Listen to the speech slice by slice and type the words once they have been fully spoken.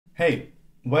Hey,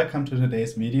 welcome to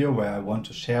today's video where I want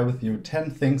to share with you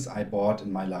 10 things I bought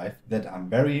in my life that are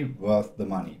very worth the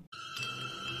money.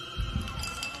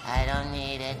 I don't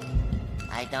need it.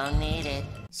 I don't need it.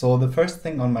 So the first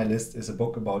thing on my list is a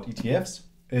book about ETFs.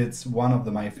 It's one of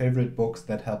my favorite books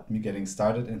that helped me getting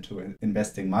started into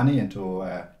investing money into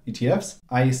ETFs.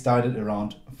 I started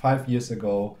around 5 years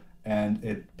ago and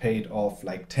it paid off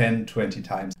like 10, 20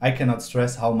 times. I cannot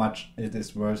stress how much it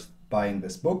is worth buying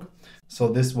this book. So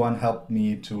this one helped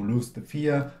me to lose the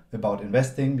fear about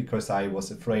investing because I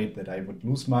was afraid that I would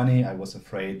lose money. I was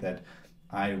afraid that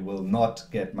I will not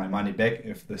get my money back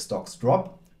if the stocks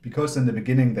drop, because in the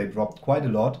beginning they dropped quite a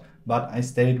lot, but I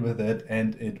stayed with it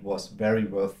and it was very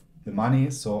worth the money.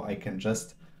 So I can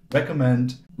just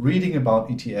recommend reading about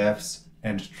ETFs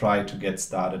and try to get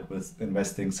started with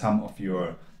investing some of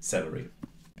your salary.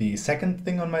 The second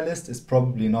thing on my list is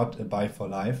probably not a buy for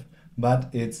life, but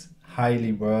it's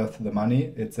highly worth the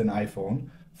money. It's an iPhone.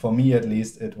 For me at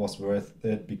least, it was worth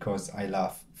it because I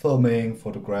love filming,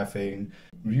 photographing,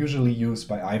 usually used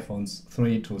by iPhones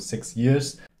 3 to 6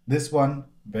 years. This one,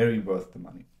 very worth the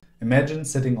money. Imagine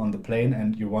sitting on the plane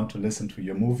and you want to listen to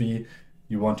your movie,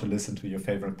 you want to listen to your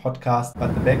favorite podcast,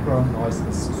 but the background noise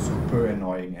is super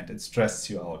annoying and it stresses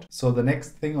you out. So the next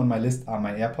thing on my list are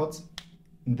my AirPods.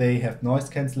 They have noise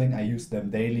cancelling. I use them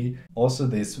daily. Also,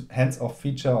 this hands-off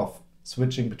feature of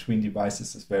switching between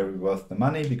devices is very worth the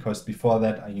money because before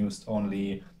that I used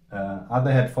only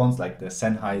other headphones like the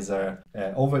Sennheiser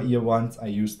over-ear ones. I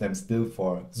use them still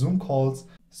for Zoom calls.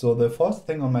 So the fourth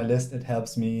thing on my list, it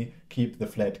helps me keep the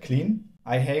flat clean.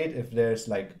 I hate if there's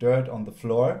like dirt on the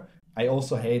floor. I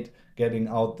also hate getting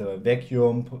out the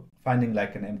vacuum, finding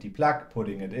like an empty plug,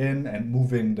 putting it in and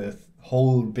moving the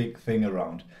whole big thing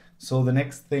around. So the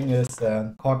next thing is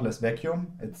cordless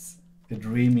vacuum. It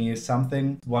really is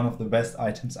something, one of the best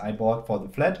items I bought for the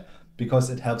flat because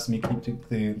it helps me keep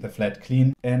the flat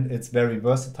clean and it's very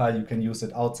versatile. You can use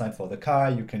it outside for the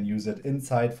car, you can use it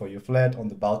inside for your flat, on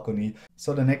the balcony.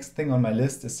 So the next thing on my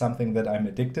list is something that I'm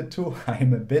addicted to.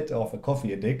 I'm a bit of a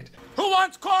coffee addict. Who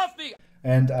wants coffee?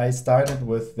 And I started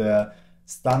with the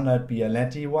standard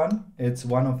Bialetti one. It's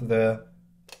one of the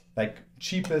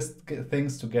cheapest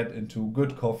things to get into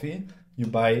good coffee. You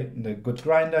buy the good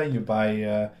grinder, you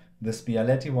buy the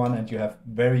Bialetti one and you have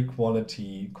very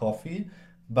quality coffee.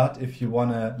 But if you want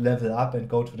to level up and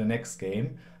go to the next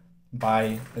game,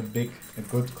 buy a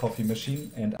good coffee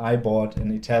machine. And I bought an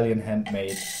Italian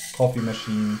handmade coffee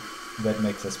machine that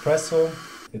makes espresso.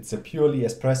 It's a purely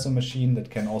espresso machine that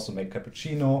can also make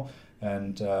cappuccino.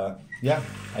 And I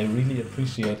really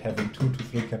appreciate having 2 to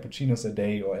 3 cappuccinos a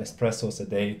day or espressos a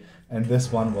day. And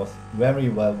this one was very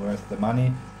well worth the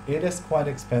money. It is quite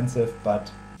expensive,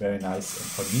 but very nice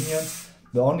and convenient.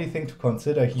 The only thing to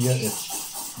consider here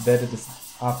is that it is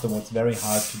afterwards very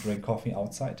hard to drink coffee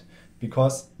outside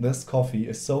because this coffee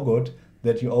is so good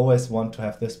that you always want to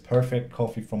have this perfect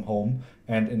coffee from home.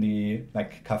 And in the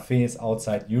cafes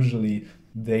outside, usually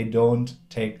they don't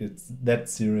take it that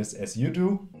serious as you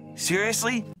do.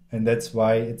 Seriously? And that's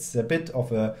why it's a bit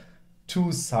of a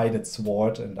two-sided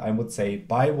sword. And I would say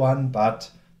buy one, but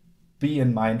be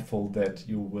mindful that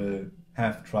you will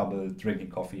have trouble drinking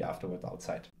coffee afterwards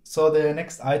outside. So the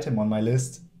next item on my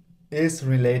list is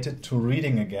related to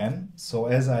reading again. So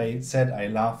as I said, I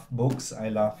love books. I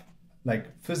love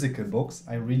physical books.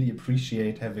 I really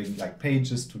appreciate having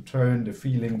pages to turn, the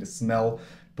feeling, the smell.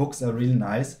 Books are really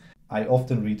nice. I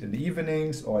often read in the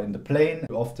evenings or in the plane.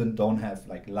 I often don't have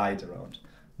light around.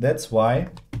 That's why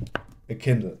a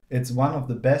Kindle. It's one of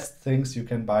the best things you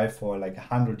can buy for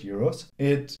 100 euros.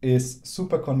 It is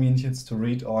super convenient to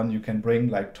read on. You can bring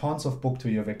tons of books to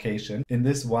your vacation. In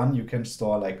this one, you can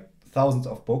store thousands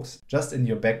of books just in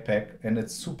your backpack and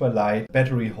it's super light.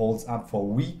 Battery holds up for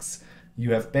weeks.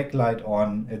 You have backlight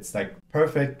on. It's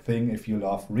perfect thing if you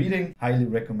love reading. Highly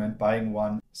recommend buying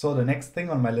one. So the next thing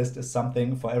on my list is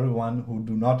something for everyone who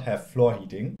do not have floor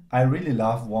heating. I really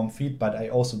love warm feet, but I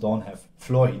also don't have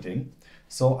floor heating.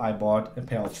 So I bought a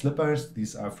pair of slippers.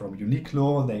 These are from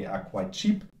Uniqlo. They are quite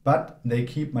cheap, but they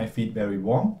keep my feet very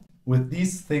warm. With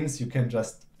these things, you can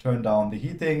just turn down the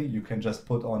heating. You can just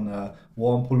put on a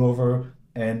warm pullover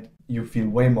and you feel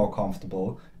way more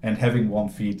comfortable. And having warm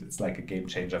feet, it's like a game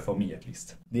changer for me at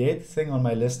least. The 8th thing on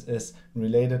my list is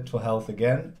related to health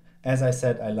again. As I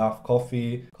said, I love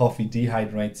coffee. Coffee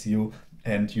dehydrates you.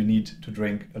 And you need to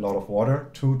drink a lot of water,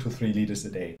 2 to 3 liters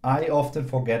a day. I often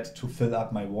forget to fill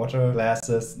up my water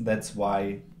glasses. That's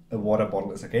why a water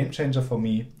bottle is a game changer for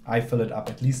me. I fill it up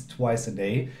at least twice a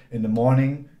day, in the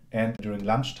morning and during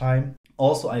lunchtime.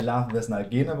 Also, I love this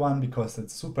Nalgene one because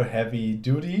it's super heavy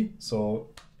duty, so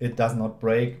it does not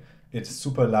break It's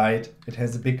super light. It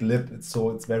has a big lip, so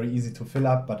it's very easy to fill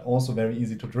up, but also very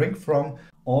easy to drink from.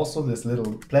 Also, this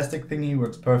little plastic thingy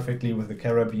works perfectly with the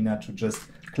carabiner to just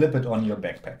clip it on your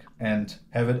backpack and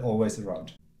have it always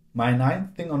around. My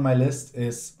ninth thing on my list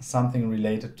is something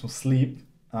related to sleep.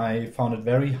 I found it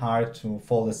very hard to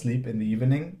fall asleep in the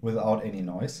evening without any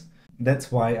noise.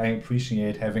 That's why I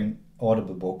appreciate having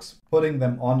Audible books. Putting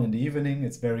them on in the evening,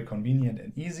 it's very convenient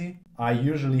and easy. I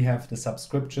usually have the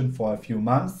subscription for a few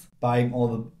months, buying all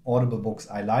the Audible books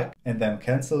I like and then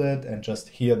cancel it and just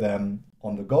hear them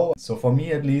on the go. So for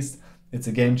me at least, it's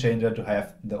a game changer to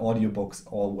have the audiobooks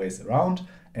always around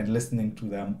and listening to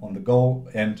them on the go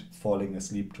and falling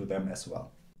asleep to them as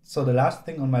well. So the last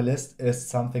thing on my list is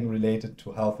something related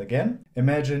to health again.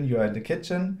 Imagine you're in the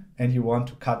kitchen and you want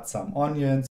to cut some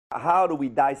onions. How do we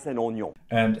dice an onion?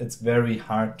 And it's very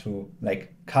hard to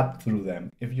cut through them.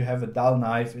 If you have a dull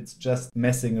knife, it's just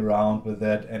messing around with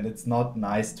it and it's not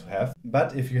nice to have.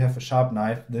 But if you have a sharp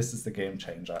knife, this is the game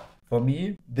changer. For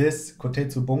me, this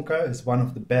Kotetsu Bunka is one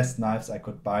of the best knives I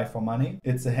could buy for money.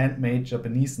 It's a handmade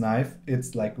Japanese knife.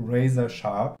 It's like razor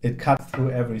sharp. It cuts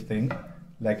through everything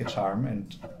like a charm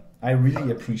and I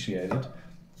really appreciate it.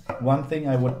 One thing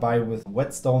I would buy with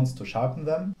whetstones to sharpen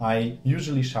them. I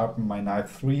usually sharpen my knife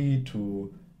 3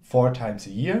 to 4 times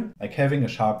a year. Like having a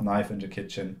sharp knife in the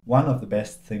kitchen, one of the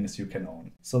best things you can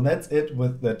own. So that's it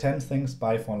with the 10 things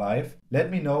buy for life.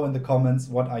 Let me know in the comments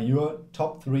what are your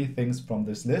top 3 things from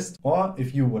this list or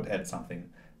if you would add something.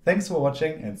 Thanks for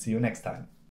watching and see you next time.